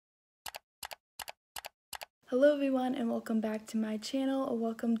Hello everyone and welcome back to my channel, or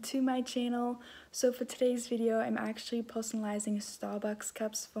welcome to my channel. So for today's video, I'm actually personalizing Starbucks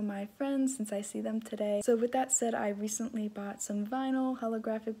cups for my friends since I see them today. So with that said, I recently bought some vinyl,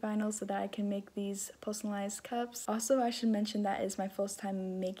 holographic vinyl, so that I can make these personalized cups. Also, I should mention that is my first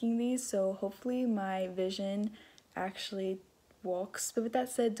time making these, so hopefully my vision actually works. But with that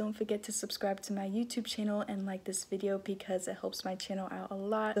said, don't forget to subscribe to my YouTube channel and like this video because it helps my channel out a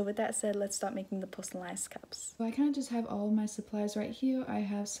lot. So with that said, let's start making the personalized cups. So I kind of just have all of my supplies right here. I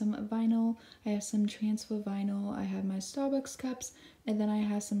have some vinyl, I have some transfer vinyl, I have my Starbucks cups, and then I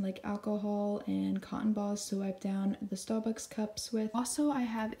have some like alcohol and cotton balls to wipe down the Starbucks cups with. Also, I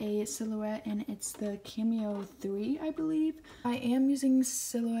have a silhouette and it's the Cameo 3, I believe. I am using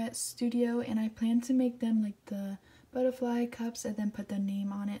Silhouette Studio and I plan to make them like the butterfly cups and then put the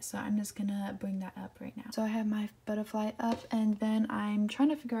name on it, so I'm just gonna bring that up right now. So I have my butterfly up and then I'm trying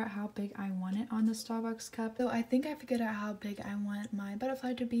to figure out how big I want it on the Starbucks cup. So I think I figured out how big I want my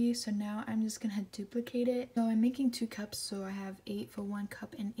butterfly to be, so now I'm just gonna duplicate it. So I'm making 2 cups, so I have 8 for one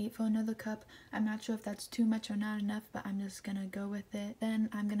cup and 8 for another cup. I'm not sure if that's too much or not enough, but I'm just gonna go with it. Then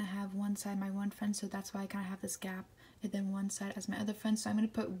I'm gonna have one side my one friend, so that's why I kind of have this gap, and then one side as my other friend. So I'm going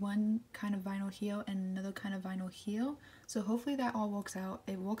to put one kind of vinyl heel and another kind of vinyl heel. So hopefully that all works out.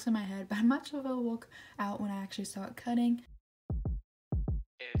 It works in my head, but I'm not sure if it'll work out when I actually start cutting.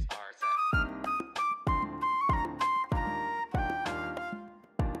 It's our set.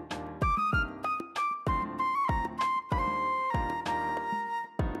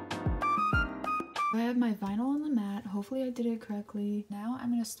 I have my vinyl on the mat. Hopefully I did it correctly. Now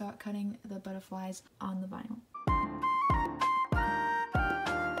I'm going to start cutting the butterflies on the vinyl.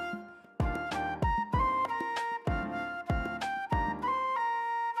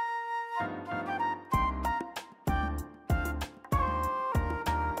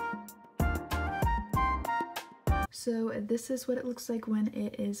 So this is what it looks like when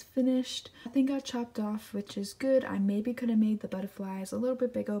it is finished. Nothing got chopped off, which is good. I maybe could have made the butterflies a little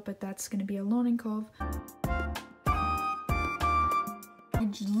bit bigger, but that's going to be a learning curve. I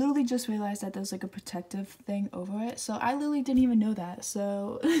literally just realized that there's like a protective thing over it, so I literally didn't even know that.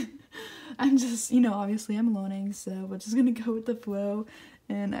 So I'm just, obviously I'm learning, so we're just gonna go with the flow.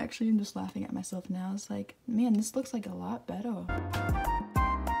 And actually I'm just laughing at myself now. It's like, man, this looks like a lot better.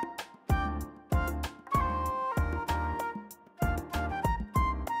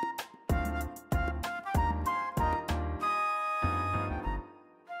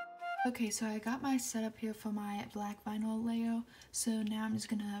 Okay, so I got my setup here for my black vinyl layer, so now I'm just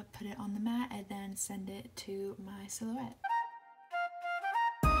gonna put it on the mat and then send it to my silhouette.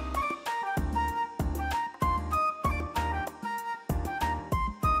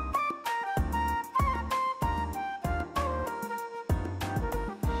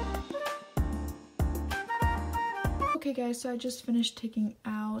 Okay guys, so I just finished taking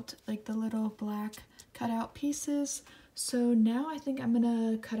out like the little black cutout pieces. So now I think I'm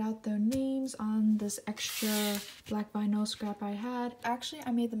gonna cut out their names on this extra black vinyl scrap I had. Actually,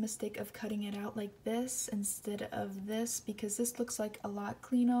 I made the mistake of cutting it out like this instead of this because this looks like a lot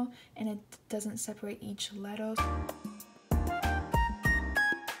cleaner and it doesn't separate each letter.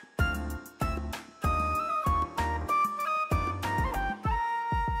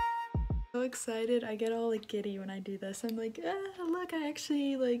 So excited. I get all like giddy when I do this. I'm like, look, I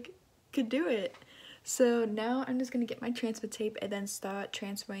actually like could do it. So now I'm just gonna get my transfer tape and then start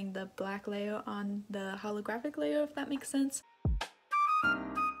transferring the black layer on the holographic layer, if that makes sense.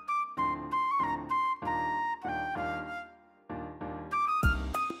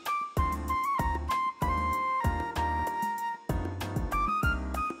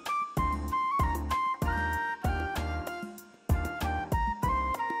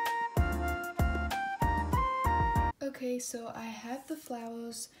 Okay, so I have the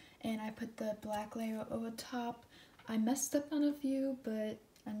flowers and I put the black layer over top. I messed up on a few, but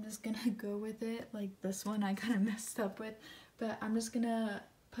I'm just gonna go with it. Like this one I kind of messed up with, but I'm just gonna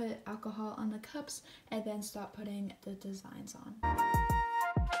put alcohol on the cups and then start putting the designs on.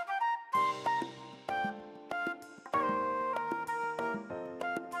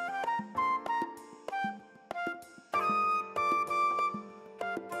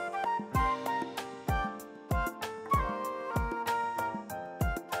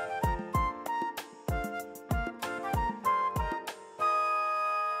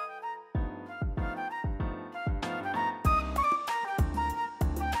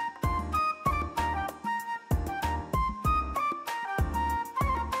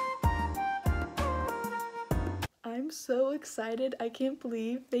 I'm so excited. I can't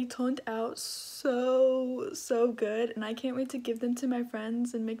believe they turned out so good, and I can't wait to give them to my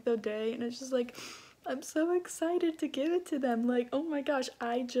friends and make their day. And it's just like, I'm so excited to give it to them. Like, oh my gosh,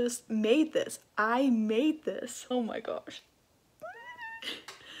 I just made this. I made this. Oh my gosh.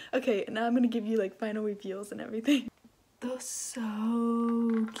 Okay, now I'm gonna give you like final reveals and everything. They're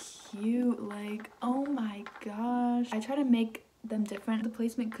so cute. Like, oh my gosh. I try to make them different. The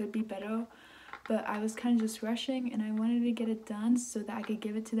placement could be better, but I was kind of just rushing and I wanted to get it done so that I could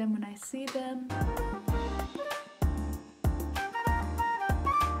give it to them when I see them.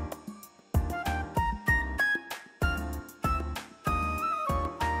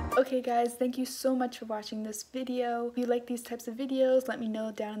 Okay guys, thank you so much for watching this video. If you like these types of videos, let me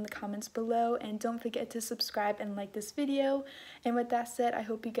know down in the comments below, and don't forget to subscribe and like this video. And with that said, I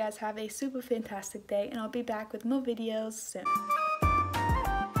hope you guys have a super fantastic day, and I'll be back with more videos soon.